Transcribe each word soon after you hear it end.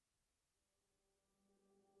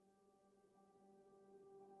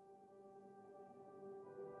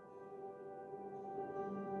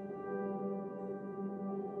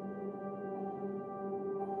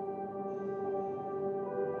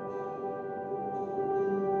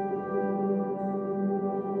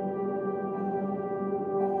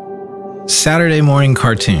Saturday morning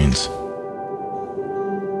cartoons.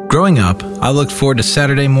 Growing up, I looked forward to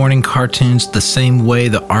Saturday morning cartoons the same way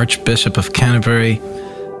the Archbishop of Canterbury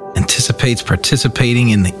anticipates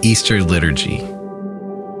participating in the Easter liturgy.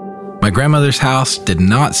 My grandmother's house did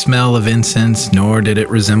not smell of incense, nor did it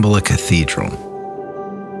resemble a cathedral.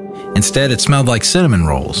 Instead, it smelled like cinnamon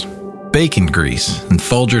rolls, bacon grease, and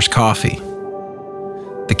Folgers coffee.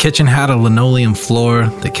 The kitchen had a linoleum floor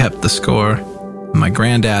that kept the score, and my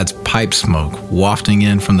granddad's pipe smoke wafting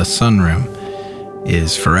in from the sunroom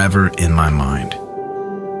is forever in my mind.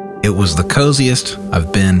 It was the coziest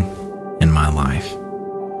I've been in my life.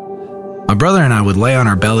 My brother and I would lay on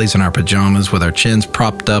our bellies in our pajamas with our chins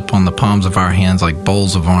propped up on the palms of our hands like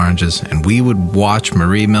bowls of oranges, and we would watch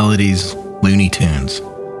Marie Melody's Looney Tunes.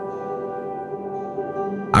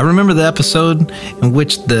 I remember the episode in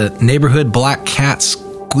which the neighborhood black cat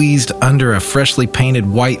squeezed under a freshly painted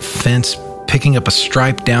white fence, picking up a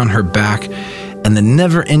stripe down her back, and the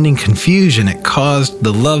never-ending confusion it caused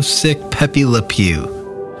the lovesick Pepe Le Pew.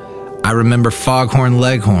 I remember Foghorn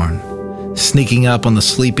Leghorn sneaking up on the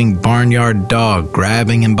sleeping barnyard dog,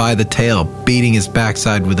 grabbing him by the tail, beating his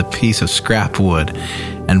backside with a piece of scrapped wood,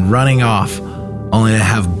 and running off, only to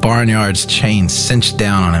have Barnyard's chain cinched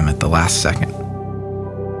down on him at the last second.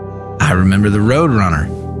 I remember the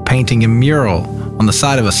Roadrunner painting a mural on the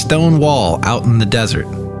side of a stone wall out in the desert,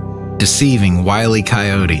 deceiving Wile E.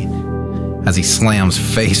 Coyote as he slams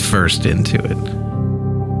face first into it.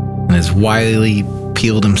 And as Wiley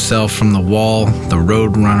peeled himself from the wall, the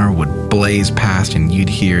Roadrunner would blaze past and you'd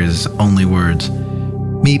hear his only words,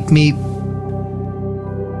 "Meep, meep."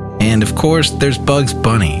 And of course, there's Bugs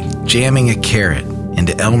Bunny jamming a carrot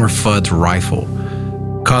into Elmer Fudd's rifle,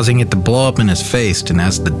 causing it to blow up in his face, and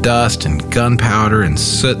as the dust and gunpowder and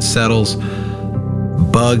soot settles,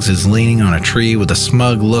 Bugs is leaning on a tree with a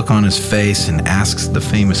smug look on his face and asks the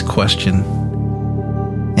famous question,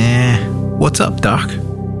 "What's up, Doc?"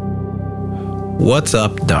 What's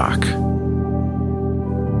up, Doc?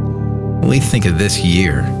 When we think of this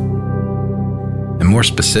year, and more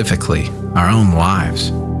specifically, our own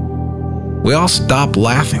lives, we all stop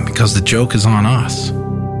laughing because the joke is on us.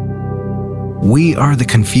 We are the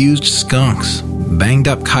confused skunks, banged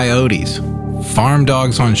up coyotes, farm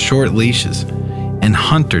dogs on short leashes, and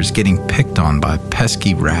hunters getting picked on by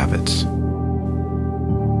pesky rabbits.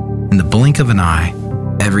 In the blink of an eye,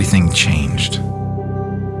 everything changed.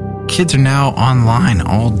 Kids are now online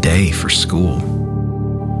all day for school.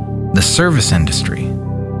 The service industry,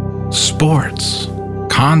 sports,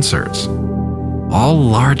 concerts, all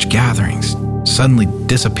large gatherings suddenly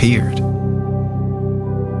disappeared.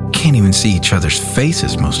 Can't even see each other's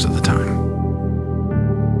faces most of the time.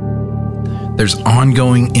 There's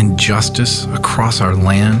ongoing injustice across our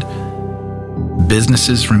land.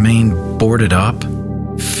 Businesses remain boarded up.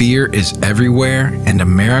 Fear is everywhere, and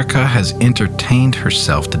America has entertained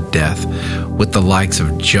herself to death with the likes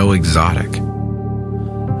of Joe Exotic.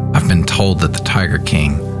 I've been told that the Tiger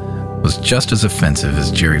King was just as offensive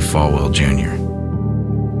as Jerry Falwell Jr.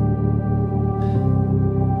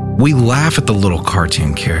 We laugh at the little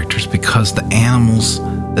cartoon characters because the animals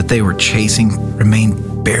that they were chasing remain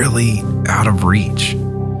barely out of reach.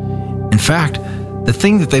 In fact, the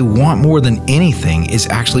thing that they want more than anything is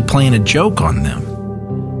actually playing a joke on them.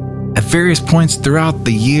 At various points throughout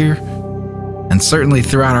the year, and certainly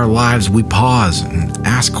throughout our lives, we pause and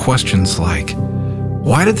ask questions like,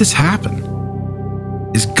 why did this happen?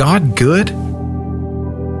 Is God good?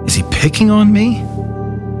 Is he picking on me?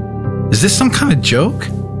 Is this some kind of joke?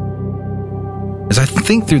 As I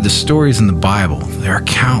think through the stories in the Bible, there are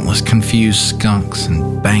countless confused skunks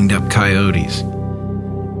and banged up coyotes.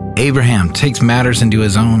 Abraham takes matters into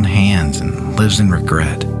his own hands and lives in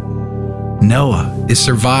regret. Noah is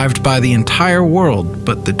survived by the entire world,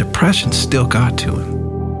 but the depression still got to him.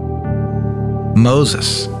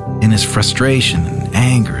 Moses, in his frustration and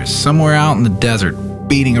anger, is somewhere out in the desert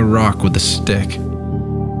beating a rock with a stick,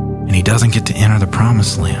 and he doesn't get to enter the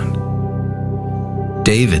promised land.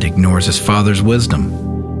 David ignores his father's wisdom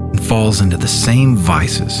and falls into the same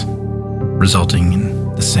vices, resulting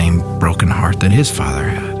in the same broken heart that his father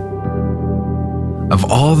had. Of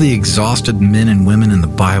all the exhausted men and women in the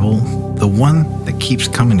Bible, the one that keeps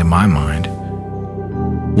coming to my mind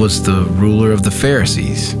was the ruler of the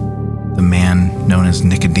Pharisees, the man known as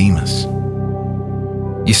Nicodemus.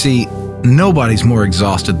 You see, nobody's more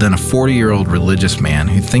exhausted than a 40-year-old religious man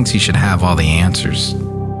who thinks he should have all the answers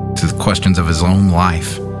to the questions of his own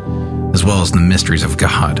life, as well as the mysteries of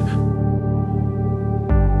God.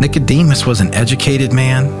 Nicodemus was an educated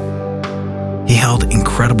man. He held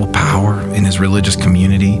incredible power in his religious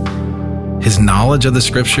community. His knowledge of the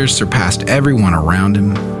scriptures surpassed everyone around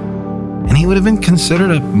him. and he would have been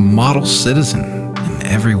considered a model citizen in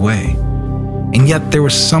every way. And yet there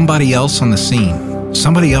was somebody else on the scene.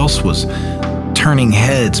 Somebody else was turning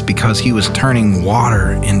heads because he was turning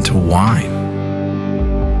water into wine.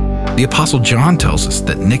 The Apostle John tells us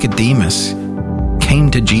that Nicodemus came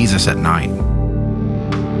to Jesus at night.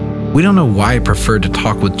 We don't know why he preferred to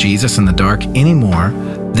talk with Jesus in the dark any more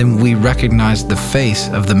than we recognized the face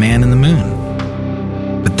of the man in the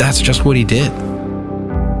moon. But that's just what he did.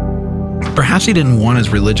 Perhaps he didn't want his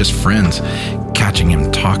religious friends catching him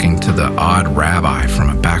talking to the odd rabbi from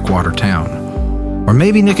a backwater town. Or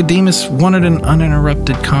maybe Nicodemus wanted an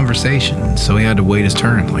uninterrupted conversation, so he had to wait his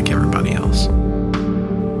turn like everybody else.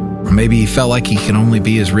 Or maybe he felt like he could only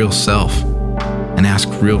be his real self and ask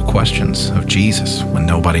real questions of Jesus when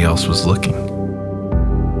nobody else was looking.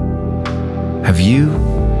 Have you,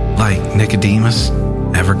 like Nicodemus,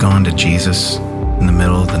 ever gone to Jesus in the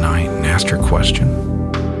middle of the night and asked your question?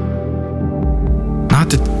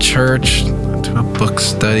 Not to church, not to a book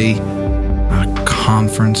study, not a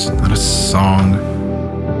conference, not a song.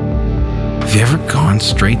 Have you ever gone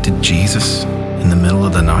straight to Jesus in the middle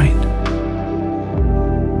of the night?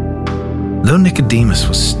 Though Nicodemus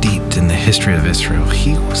was steeped in the history of Israel,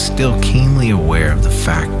 he was still keenly aware of the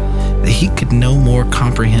fact that he could no more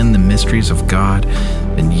comprehend the mysteries of God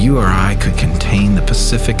than you or I could contain the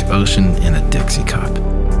Pacific Ocean in a Dixie cup.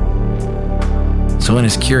 So in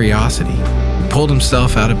his curiosity, he pulled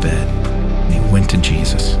himself out of bed and he went to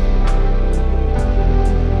Jesus.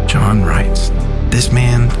 John writes, "This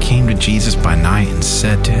man came to Jesus by night and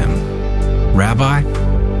said to him, 'Rabbi,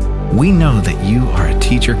 we know that you are a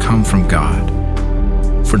teacher come from God,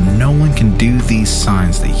 for no one can do these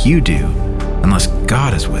signs that you do unless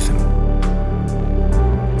God is with him.'"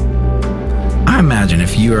 I imagine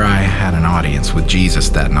if you or I had an audience with Jesus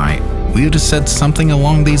that night, we would have said something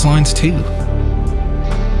along these lines too.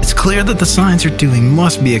 It's clear that the signs you're doing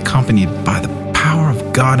must be accompanied by the power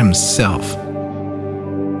of God himself.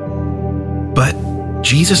 But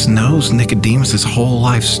Jesus knows Nicodemus' whole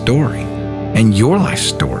life story and your life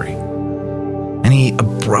story. And he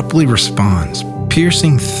abruptly responds,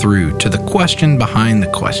 piercing through to the question behind the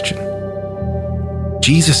question.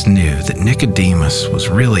 Jesus knew that Nicodemus was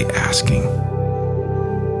really asking,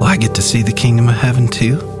 "Will I get to see the kingdom of heaven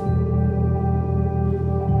too?"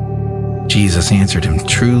 Jesus answered him,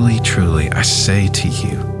 "Truly, truly, I say to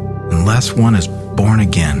you, unless one is born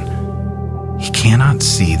again, he cannot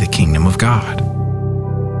see the kingdom of God.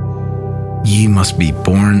 Ye must be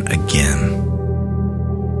born again."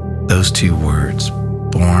 Those two words,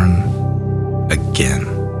 born again.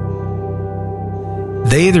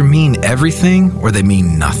 They either mean everything or they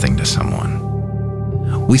mean nothing to someone.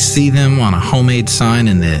 We see them on a homemade sign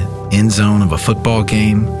in the end zone of a football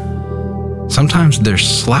game. Sometimes they're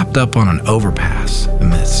slapped up on an overpass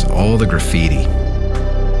amidst all the graffiti.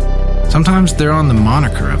 Sometimes they're on the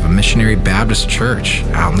moniker of a missionary Baptist church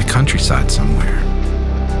out in the countryside somewhere.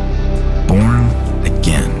 Born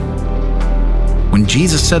again. When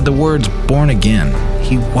Jesus said the words born again,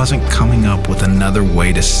 he wasn't coming up with another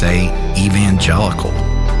way to say evangelical.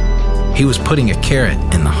 He was putting a carrot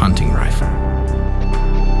in the hunting rifle.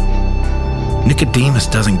 Nicodemus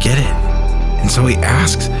doesn't get it, and so he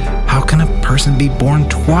asks, how can a person be born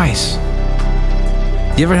twice?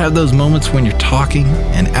 You ever have those moments when you're talking,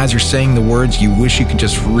 and as you're saying the words, you wish you could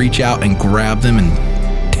just reach out and grab them and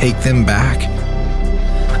take them back?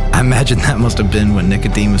 I imagine that must have been what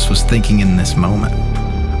Nicodemus was thinking in this moment.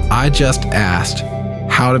 I just asked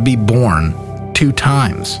how to be born 2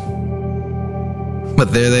 times.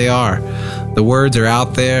 But there they are. The words are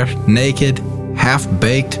out there, naked,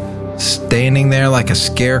 half-baked, standing there like a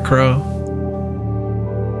scarecrow.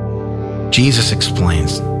 Jesus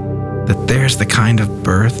explains that there's the kind of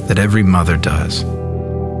birth that every mother does,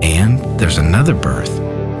 and there's another birth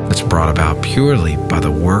that's brought about purely by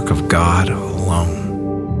the work of God alone.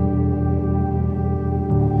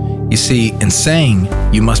 You see, in saying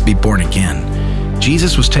you must be born again,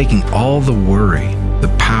 Jesus was taking all the worry, the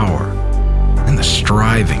power, and the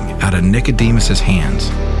striving out of Nicodemus' hands,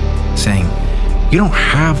 saying, you don't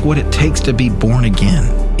have what it takes to be born again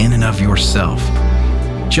in and of yourself.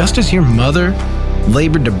 Just as your mother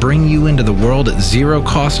labored to bring you into the world at 0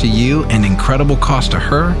 cost to you and incredible cost to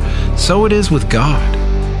her, so it is with God.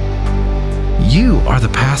 You are the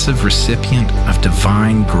passive recipient of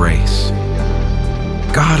divine grace.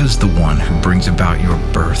 God is the one who brings about your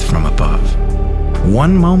birth from above.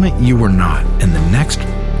 One moment you were not, and the next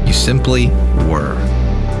you simply were.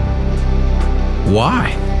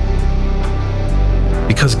 Why?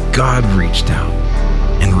 Because God reached out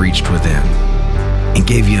and reached within and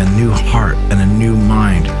gave you a new heart and a new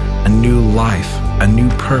mind, a new life, a new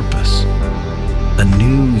purpose, a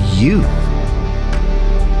new you.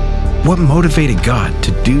 What motivated God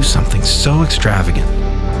to do something so extravagant,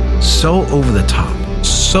 so over the top,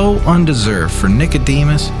 so undeserved for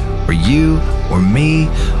Nicodemus, or you, or me,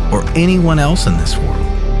 or anyone else in this world?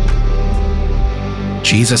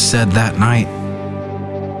 Jesus said that night,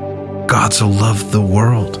 God so loved the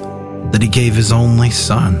world that he gave his only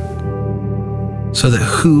Son, so that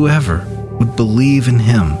whoever would believe in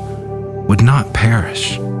him would not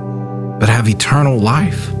perish, but have eternal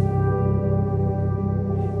life.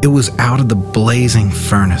 It was out of the blazing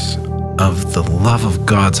furnace of the love of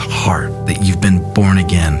God's heart that you've been born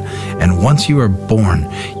again. And once you are born,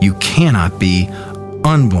 you cannot be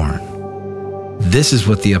unborn. This is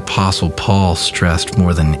what the Apostle Paul stressed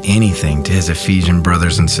more than anything to his Ephesian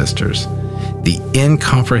brothers and sisters: the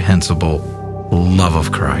incomprehensible love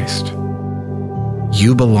of Christ.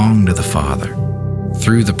 You belong to the Father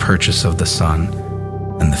through the purchase of the Son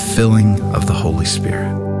and the filling of the Holy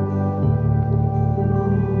Spirit.